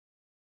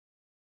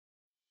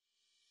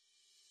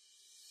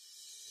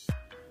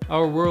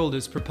Our world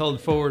is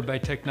propelled forward by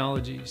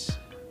technologies,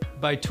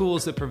 by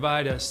tools that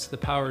provide us the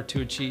power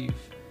to achieve,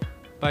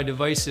 by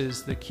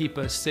devices that keep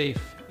us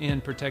safe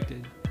and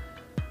protected.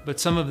 But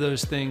some of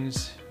those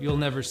things you'll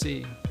never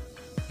see.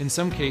 In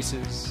some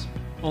cases,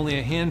 only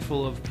a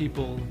handful of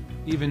people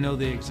even know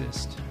they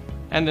exist.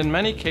 And in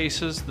many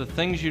cases, the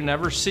things you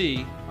never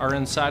see are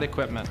inside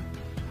equipment,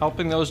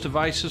 helping those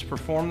devices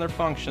perform their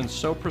functions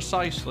so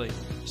precisely,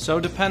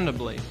 so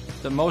dependably,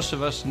 that most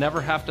of us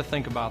never have to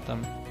think about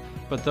them.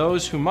 But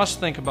those who must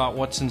think about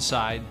what's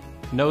inside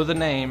know the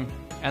name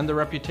and the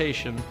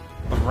reputation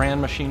of Rand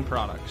Machine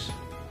Products.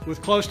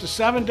 With close to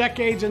 7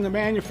 decades in the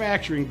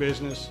manufacturing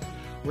business,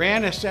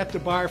 Rand has set the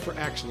bar for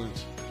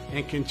excellence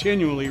and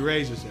continually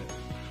raises it.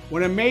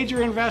 When a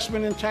major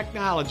investment in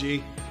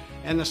technology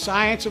and the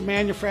science of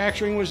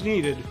manufacturing was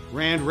needed,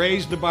 Rand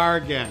raised the bar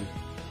again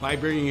by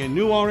bringing in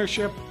new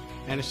ownership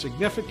and a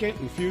significant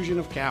infusion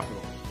of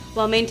capital.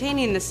 While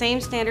maintaining the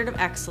same standard of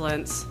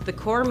excellence, the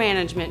core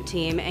management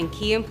team and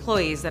key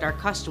employees that our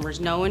customers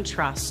know and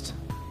trust.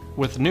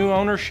 With new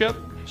ownership,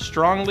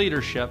 strong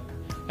leadership,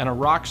 and a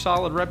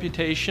rock-solid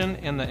reputation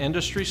in the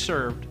industry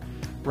served,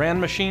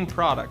 Rand Machine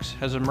Products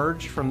has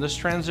emerged from this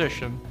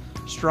transition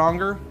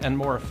stronger and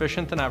more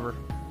efficient than ever.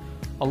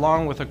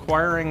 Along with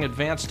acquiring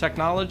advanced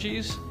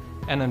technologies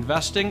and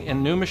investing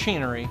in new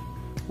machinery,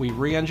 we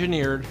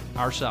re-engineered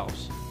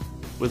ourselves.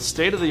 With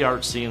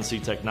state-of-the-art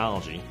CNC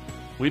technology,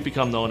 we've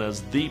become known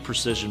as the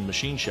precision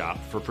machine shop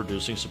for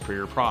producing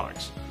superior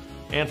products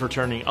and for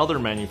turning other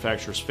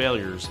manufacturers'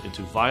 failures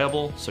into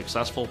viable,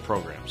 successful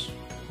programs.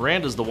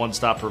 Rand is the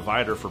one-stop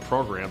provider for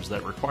programs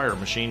that require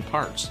machine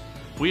parts.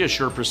 We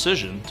assure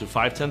precision to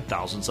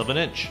 5/10,000ths of an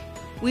inch.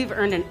 We've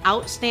earned an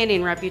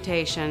outstanding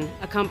reputation,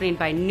 accompanied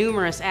by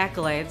numerous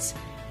accolades,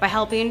 by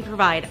helping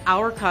provide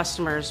our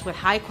customers with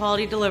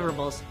high-quality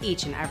deliverables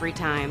each and every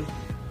time.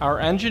 Our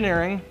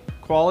engineering,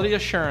 quality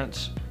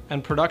assurance,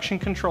 and production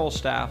control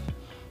staff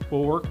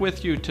will work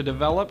with you to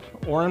develop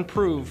or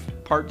improve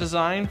part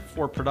design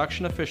for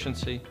production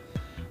efficiency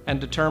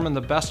and determine the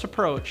best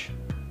approach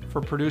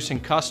for producing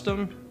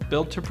custom,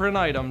 build-to-print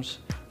items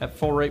at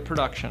full-rate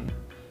production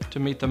to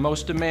meet the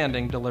most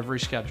demanding delivery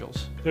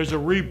schedules. There's a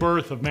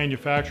rebirth of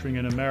manufacturing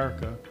in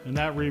America, and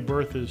that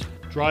rebirth is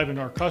driving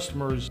our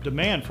customers'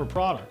 demand for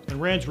product. And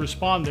Rand's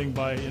responding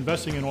by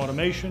investing in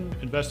automation,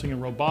 investing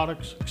in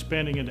robotics,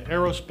 expanding into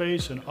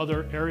aerospace and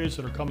other areas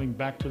that are coming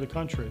back to the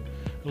country.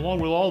 And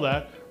along with all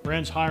that,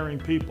 Rand's hiring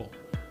people.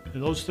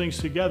 And those things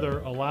together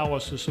allow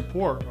us to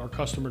support our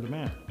customer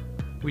demand.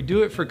 We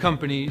do it for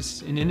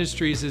companies in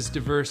industries as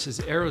diverse as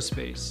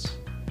aerospace,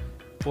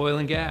 oil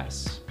and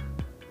gas,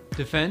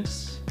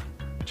 defense,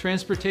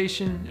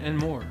 transportation, and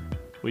more.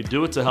 We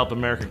do it to help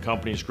American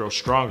companies grow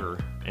stronger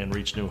and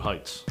reach new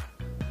heights.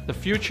 The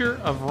future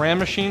of Rand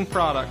Machine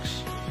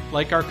Products,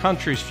 like our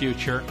country's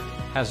future,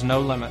 has no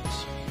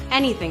limits.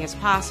 Anything is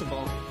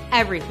possible.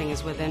 Everything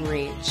is within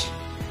reach.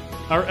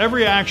 Our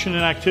every action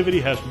and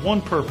activity has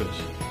one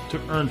purpose: to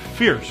earn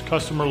fierce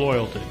customer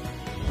loyalty.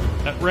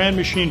 At Rand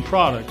Machine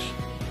Products,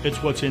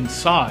 it's what's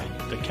inside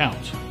that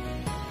counts.